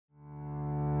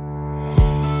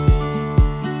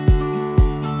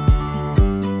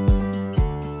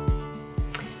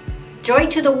Joy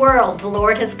to the world, the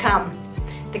Lord has come.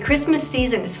 The Christmas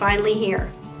season is finally here.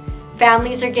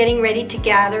 Families are getting ready to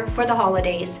gather for the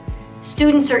holidays.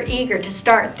 Students are eager to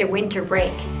start their winter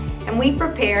break, and we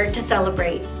prepare to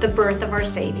celebrate the birth of our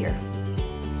Savior.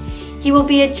 He will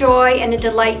be a joy and a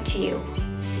delight to you,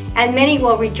 and many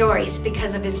will rejoice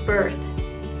because of his birth.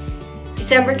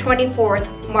 December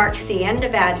 24th marks the end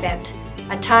of Advent,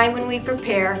 a time when we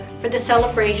prepare for the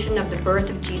celebration of the birth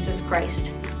of Jesus Christ.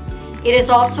 It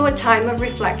is also a time of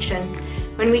reflection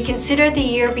when we consider the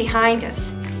year behind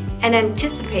us and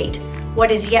anticipate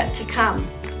what is yet to come.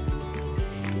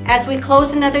 As we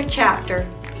close another chapter,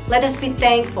 let us be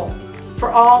thankful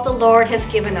for all the Lord has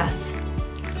given us.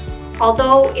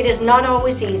 Although it is not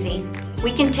always easy,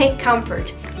 we can take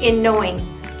comfort in knowing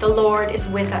the Lord is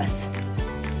with us.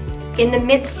 In the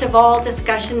midst of all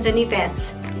discussions and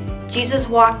events, Jesus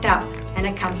walked up and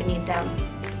accompanied them.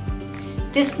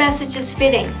 This message is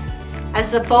fitting as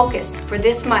the focus for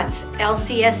this month's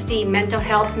LCSD Mental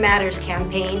Health Matters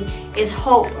campaign is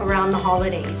hope around the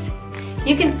holidays.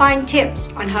 You can find tips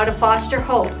on how to foster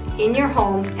hope in your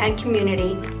home and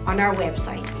community on our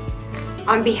website.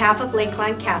 On behalf of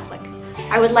Lakeland Catholic,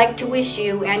 I would like to wish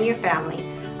you and your family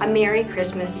a Merry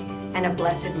Christmas and a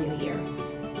blessed New Year.